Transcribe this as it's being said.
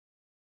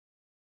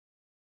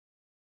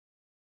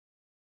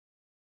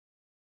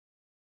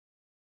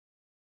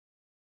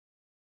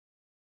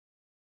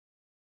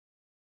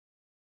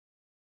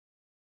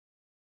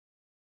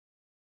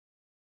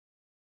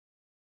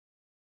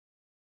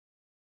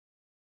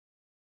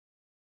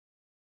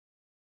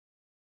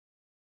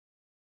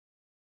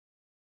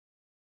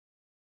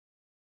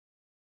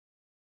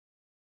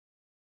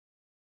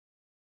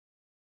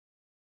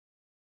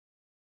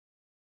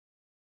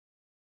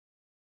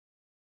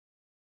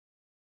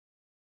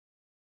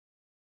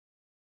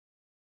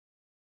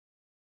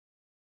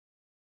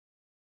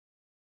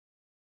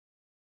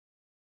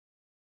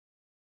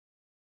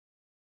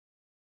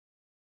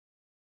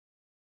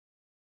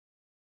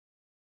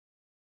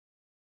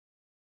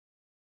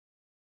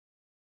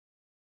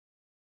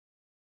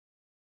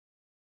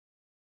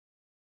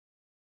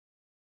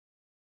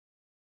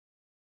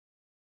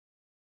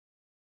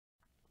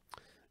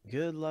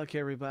Good luck,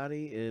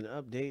 everybody, in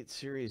Update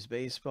Series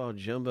Baseball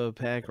Jumbo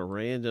Pack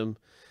Random.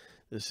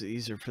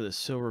 These are for the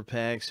silver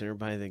packs and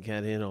everybody that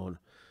got in on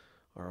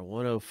our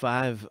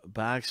 105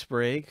 box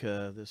break.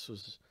 This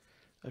was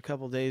a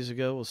couple days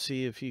ago. We'll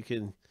see if you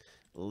can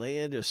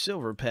land a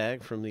silver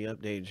pack from the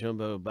Update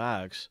Jumbo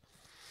box.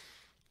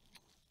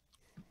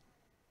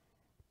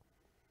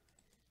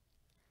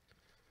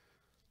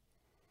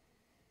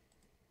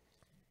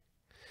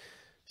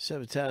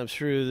 Seven times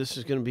through. This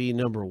is going to be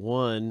number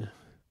 1,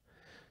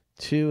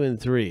 2, and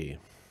 3.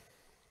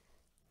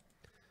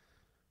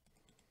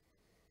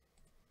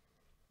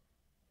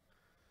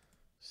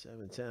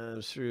 Seven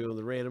times through on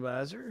the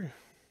randomizer.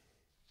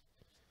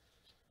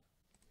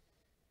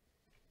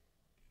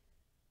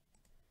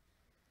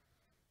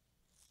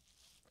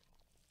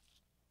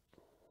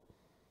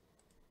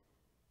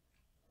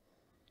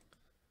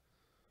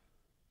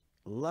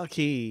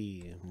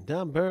 Lucky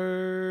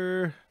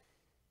number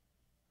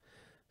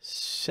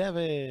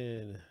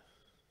 7.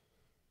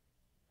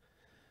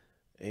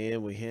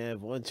 And we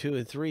have 1, 2,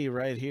 and 3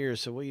 right here.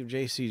 So William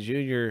J.C.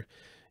 Jr.,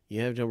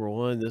 you have number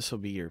 1. This will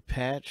be your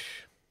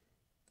patch.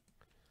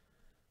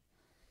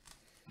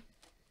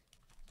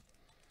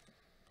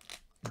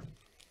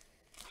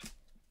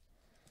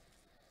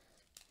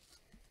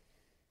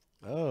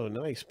 Oh,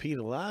 nice. Pete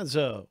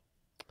Alonso.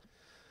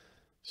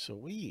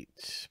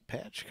 Sweet.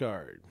 Patch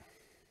card.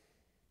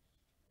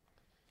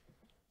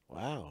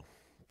 Wow.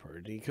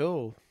 Pretty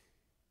cool.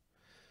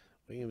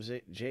 William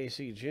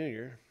J.C.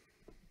 Jr.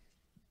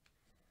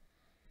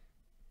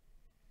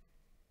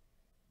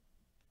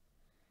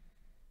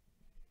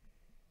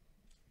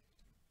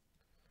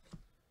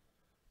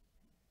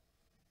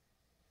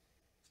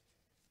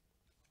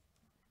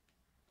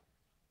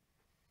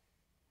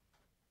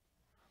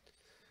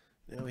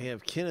 Now we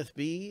have Kenneth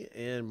B.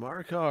 and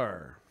Mark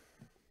R.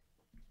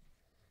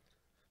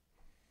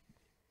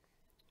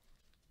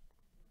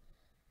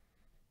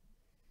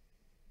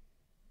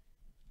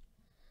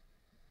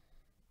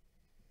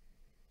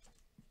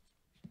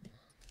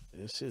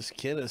 This is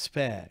Kenneth's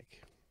pack.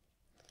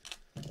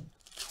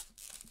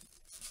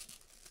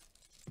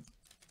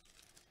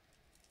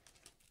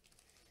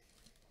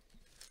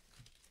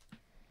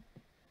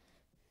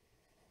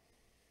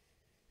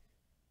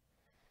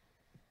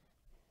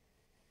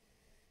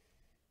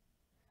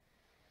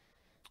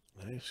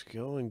 Nice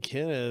going,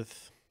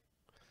 Kenneth.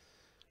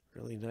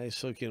 Really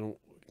nice looking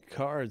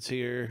cards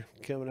here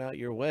coming out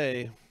your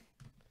way.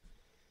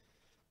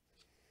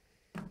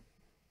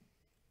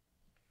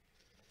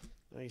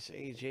 Nice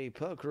AJ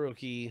Puck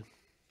rookie.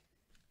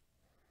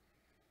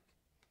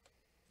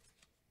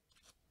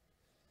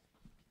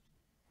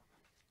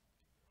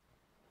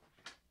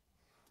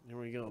 There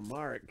we go,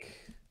 Mark.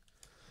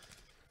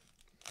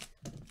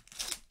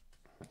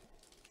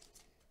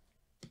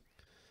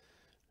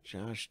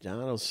 Josh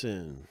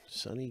Donaldson,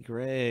 Sonny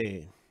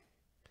Gray,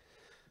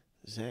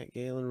 Zach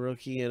Gallen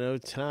rookie, and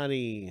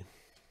Ohtani.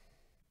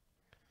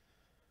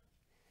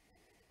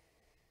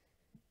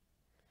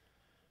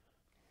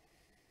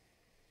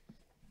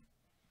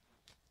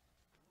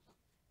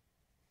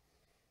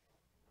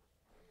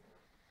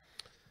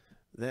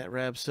 That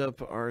wraps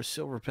up our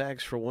silver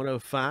packs for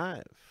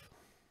 105.